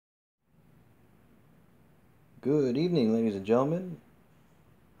Good evening, ladies and gentlemen.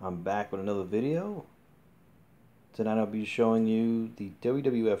 I'm back with another video. Tonight I'll be showing you the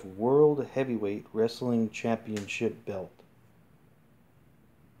WWF World Heavyweight Wrestling Championship belt.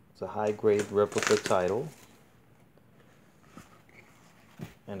 It's a high-grade replica title,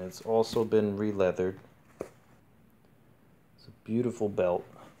 and it's also been re-leathered. It's a beautiful belt.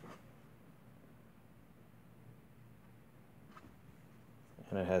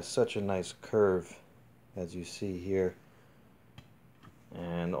 And it has such a nice curve, as you see here.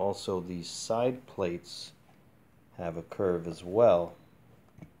 And also the side plates have a curve as well.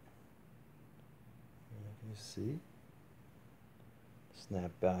 You see,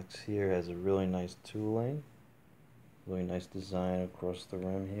 snapbacks here has a really nice tooling, really nice design across the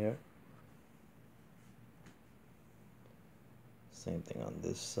rim here. Same thing on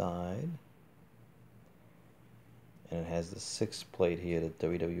this side. And it has the 6th plate here, the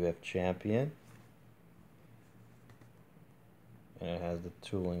WWF champion. And it has the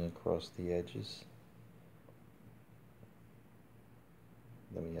tooling across the edges.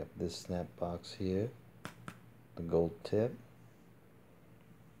 Then we have this snap box here, the gold tip.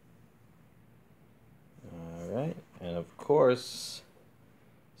 Alright, and of course,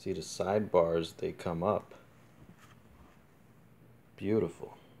 see the sidebars, they come up.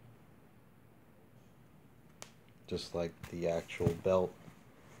 Beautiful. Just like the actual belt.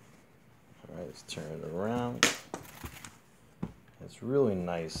 Alright, let's turn it around. It's really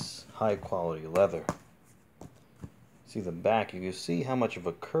nice, high quality leather. See the back, you can see how much of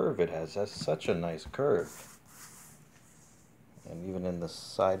a curve it has. That's such a nice curve. And even in the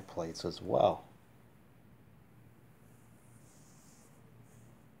side plates as well.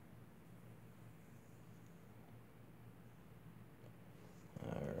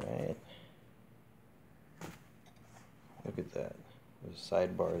 Alright. Look at that. The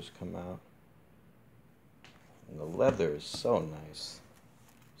sidebars come out. And the leather is so nice.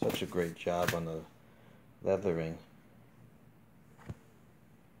 Such a great job on the leathering.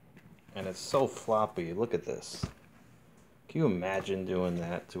 And it's so floppy. Look at this. Can you imagine doing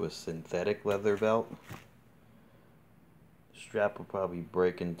that to a synthetic leather belt? The strap will probably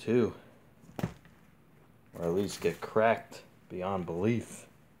break in two. Or at least get cracked beyond belief.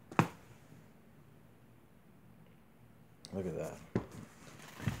 Look at that.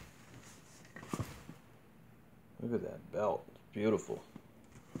 Look at that belt. It's beautiful.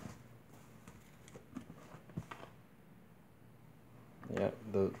 Yeah,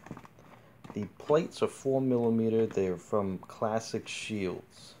 the plates are 4mm. They're from Classic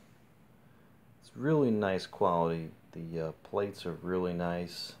Shields. It's really nice quality. The plates are really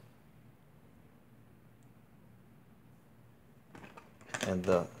nice. And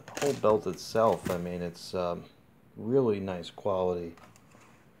the whole belt itself, I mean, it's really nice quality.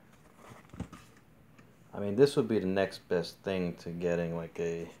 I mean, this would be the next best thing to getting like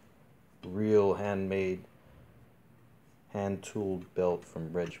a real handmade, hand-tooled belt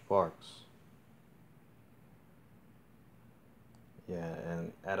from Reggie Parks. Yeah,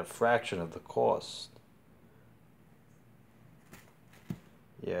 and at a fraction of the cost.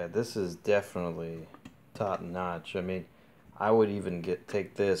 Yeah, this is definitely top notch. I mean, I would even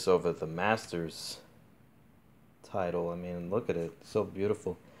take this over the Masters title. I mean, look at it. So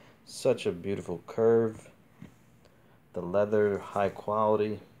beautiful. Such a beautiful curve. The leather, high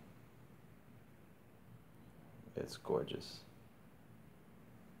quality. It's gorgeous.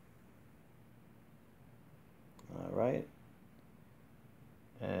 Alright.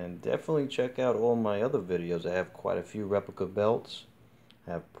 And definitely check out all my other videos. I have quite a few replica belts.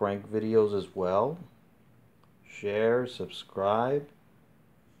 I have prank videos as well. Share, subscribe.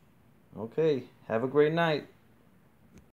 Okay, have a great night.